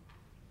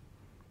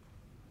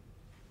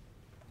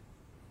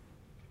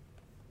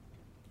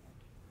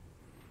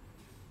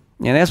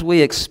 And as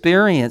we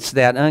experience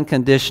that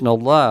unconditional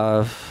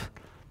love,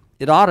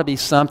 it ought to be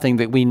something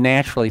that we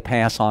naturally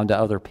pass on to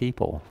other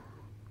people.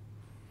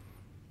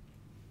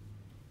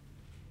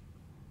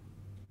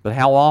 But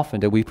how often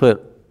do we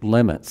put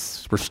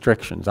limits,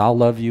 restrictions? I'll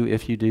love you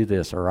if you do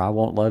this, or I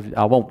won't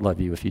love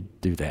you if you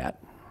do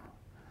that.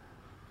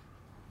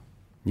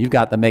 You've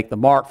got to make the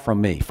mark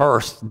from me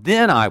first,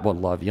 then I will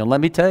love you. And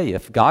let me tell you,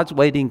 if God's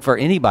waiting for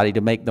anybody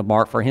to make the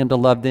mark for him to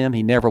love them,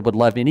 he never would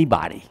love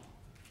anybody.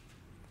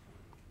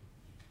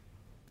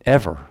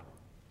 Ever.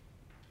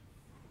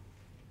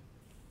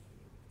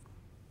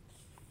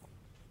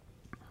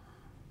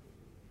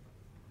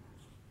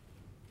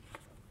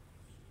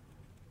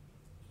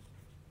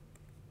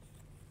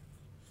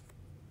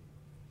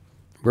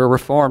 We're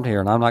reformed here,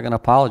 and I'm not going to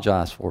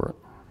apologize for it.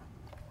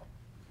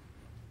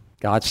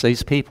 God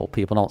saves people.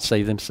 People don't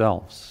save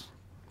themselves.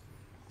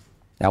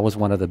 That was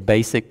one of the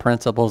basic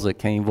principles that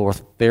came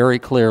forth very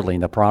clearly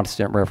in the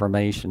Protestant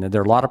Reformation. And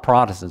there are a lot of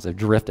Protestants that have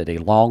drifted a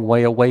long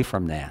way away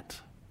from that.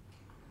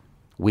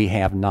 We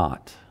have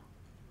not.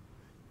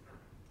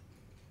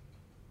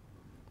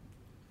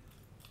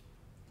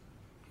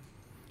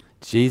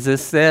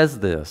 Jesus says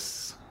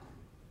this.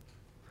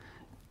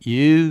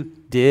 You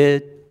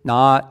did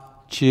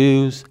not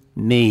choose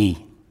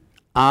me.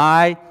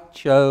 I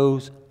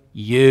chose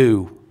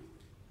you.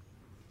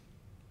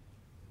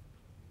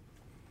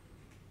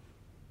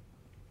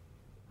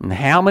 And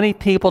how many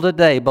people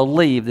today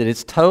believe that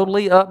it's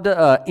totally up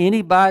to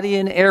anybody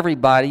and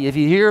everybody, if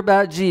you hear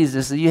about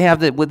Jesus, that you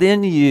have that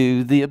within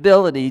you the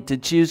ability to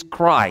choose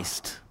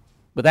Christ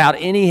without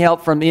any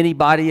help from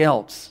anybody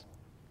else?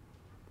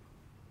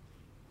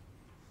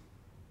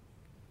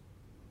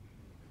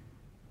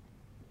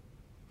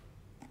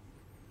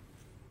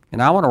 And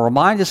I want to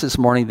remind us this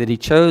morning that he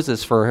chose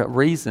us for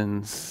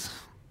reasons,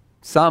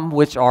 some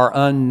which are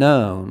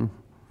unknown.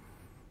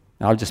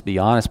 I'll just be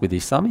honest with you.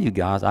 Some of you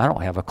guys, I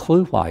don't have a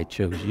clue why he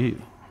chose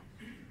you.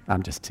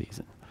 I'm just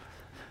teasing.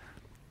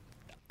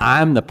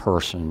 I'm the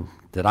person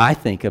that I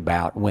think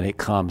about when it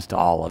comes to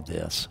all of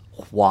this.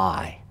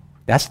 Why?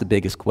 That's the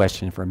biggest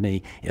question for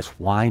me, is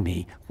why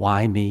me?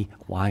 Why me?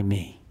 Why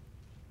me?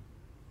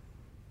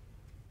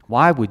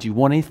 Why would you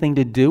want anything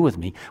to do with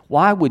me?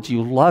 Why would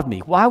you love me?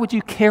 Why would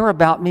you care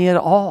about me at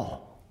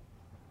all?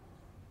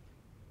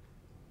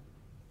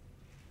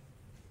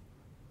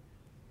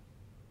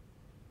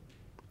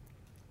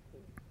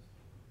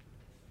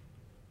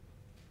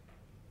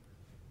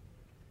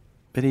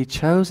 But he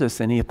chose us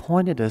and he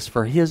appointed us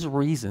for his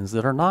reasons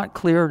that are not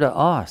clear to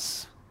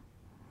us.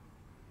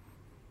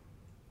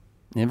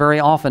 And very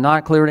often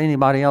not clear to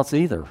anybody else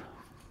either.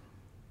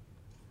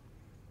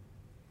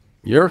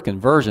 Your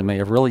conversion may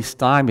have really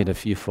stymied a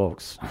few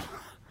folks. I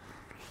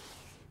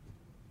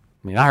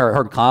mean, I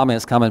heard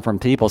comments coming from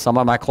people, some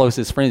of my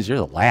closest friends, you're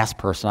the last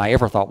person I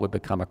ever thought would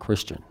become a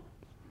Christian.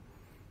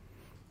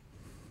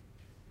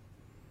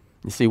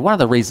 You see, one of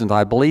the reasons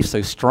I believe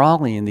so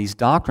strongly in these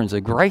doctrines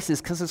of grace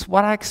is because it's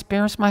what I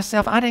experienced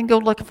myself. I didn't go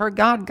looking for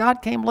God.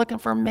 God came looking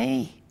for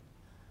me.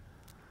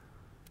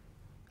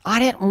 I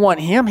didn't want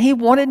him. He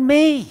wanted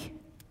me.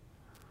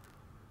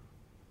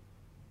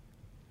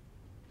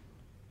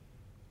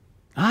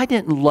 I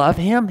didn't love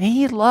him.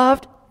 He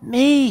loved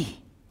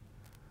me.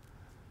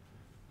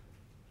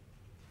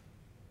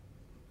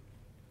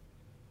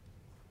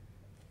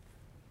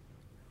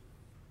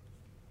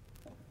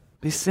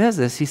 He says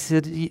this. He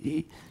said,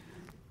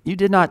 you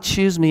did not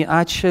choose me,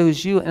 I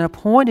chose you and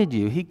appointed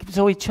you.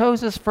 So he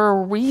chose us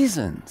for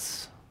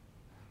reasons.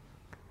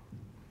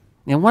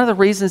 And one of the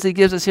reasons he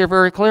gives us here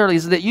very clearly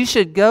is that you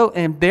should go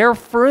and bear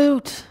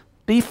fruit.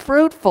 Be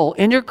fruitful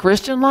in your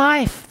Christian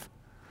life.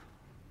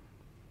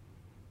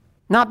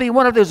 Not be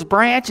one of those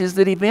branches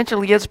that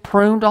eventually gets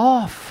pruned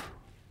off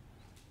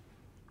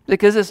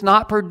because it's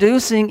not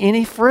producing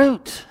any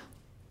fruit.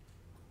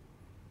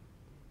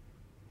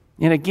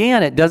 And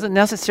again, it doesn't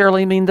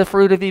necessarily mean the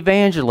fruit of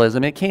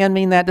evangelism. It can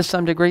mean that to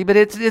some degree, but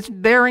it's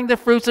bearing the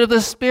fruits of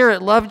the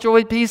Spirit, love,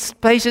 joy, peace,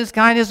 patience,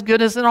 kindness,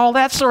 goodness, and all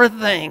that sort of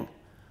thing.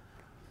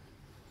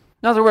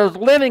 In other words,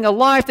 living a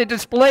life that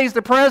displays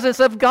the presence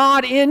of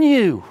God in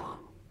you.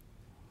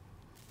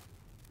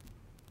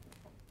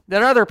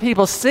 That other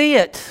people see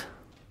it,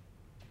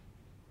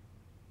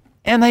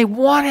 and they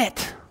want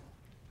it,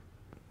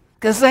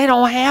 because they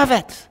don't have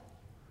it.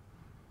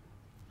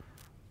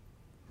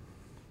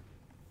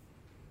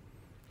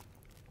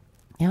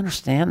 You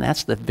understand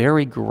that's the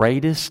very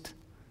greatest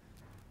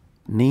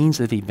means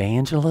of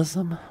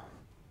evangelism?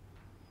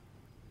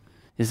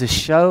 Is to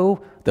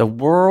show the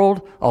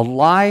world a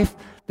life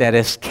that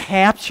is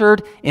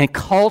captured and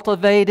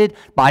cultivated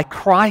by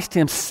Christ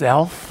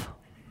himself.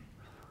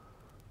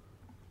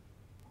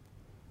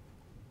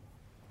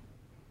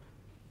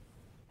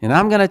 And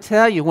I'm going to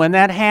tell you, when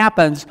that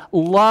happens,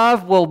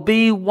 love will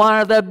be one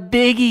of the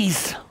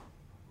biggies.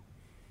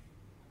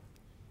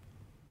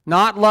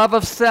 Not love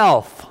of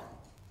self,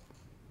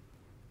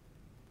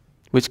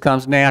 which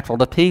comes natural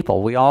to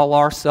people. We all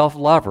are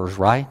self-lovers,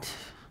 right?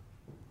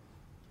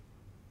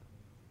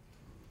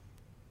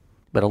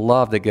 But a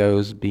love that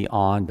goes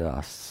beyond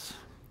us.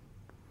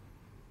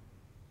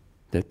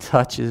 that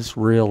touches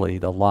really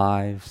the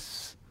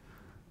lives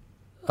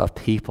of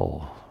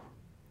people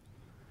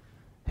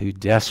who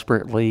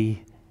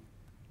desperately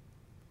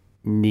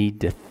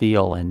need to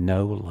feel and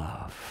know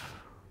love.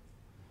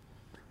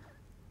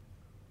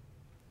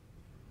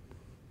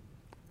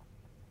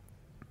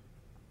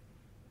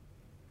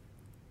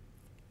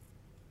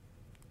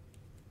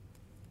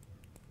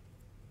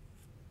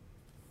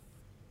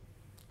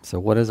 So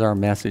what is our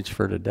message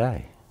for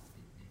today?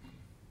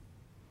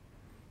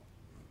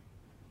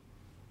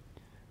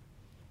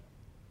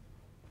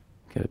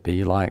 Could it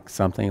be like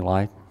something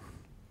like,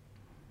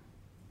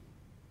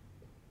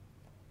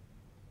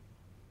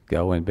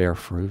 go and bear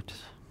fruit?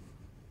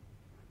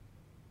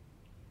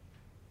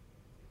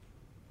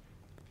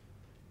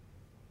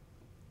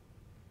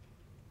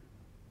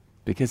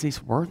 Because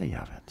he's worthy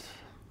of it.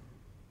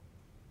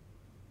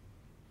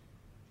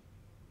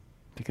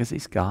 Because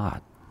he's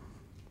God.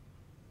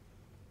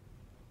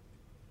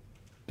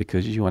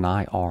 Because you and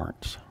I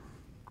aren't.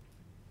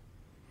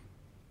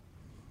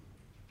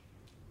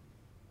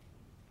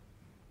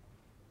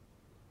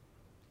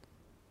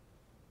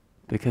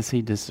 Because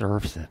he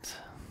deserves it.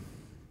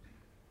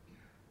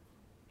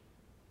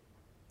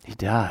 He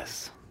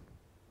does.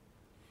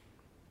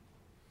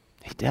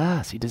 He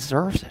does. He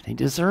deserves it. He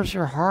deserves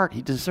your heart.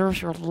 He deserves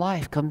your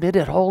life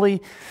committed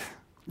wholly,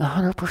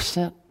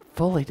 100%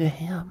 fully to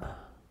him.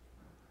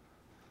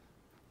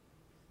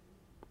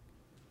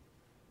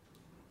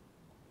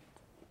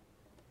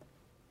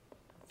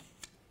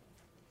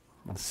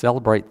 Let's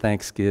celebrate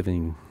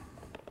Thanksgiving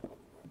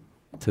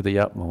to the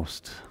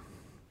utmost.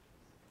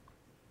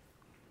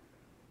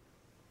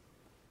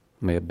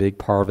 May a big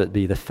part of it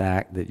be the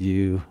fact that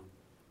you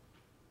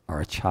are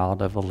a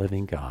child of a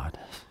living God.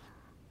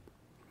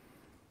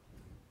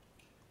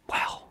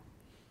 Wow.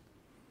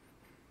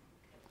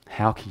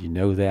 How can you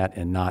know that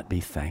and not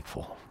be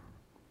thankful?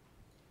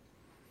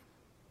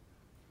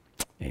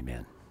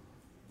 Amen.